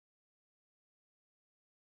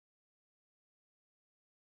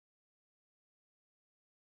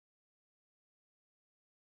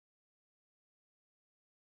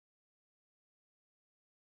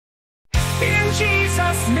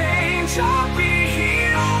Jesus' name shall be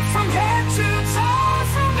healed from head to toe,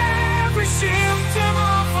 from every symptom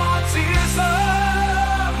of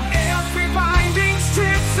autism. Every binding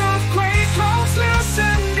strips of great clothes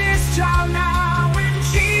loosen this child now in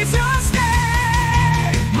Jesus'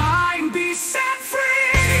 name. Mind be set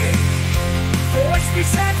free, voice be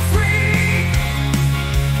set free,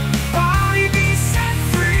 body be set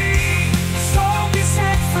free, soul be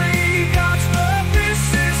set free. God's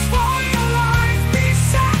purposes for your life be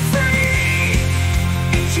set free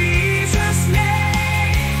in Jesus'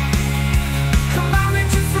 name. Come out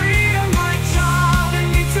into freedom, my child, and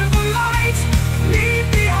into the light. Leave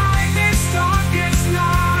behind this darkest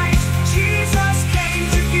night. Jesus came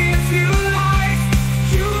to give you life.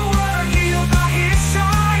 You were healed by His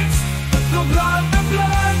stripes. The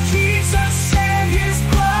blood, Jesus shed His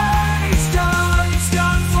blood. It's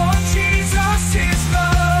done for Jesus, His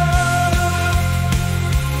love.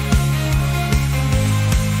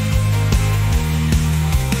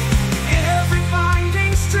 Every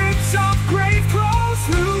binding strips of grave clothes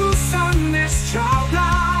loosen this child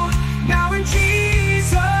now in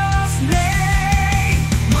Jesus' name.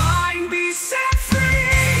 Mind be set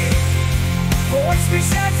free, voice be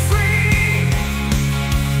set free.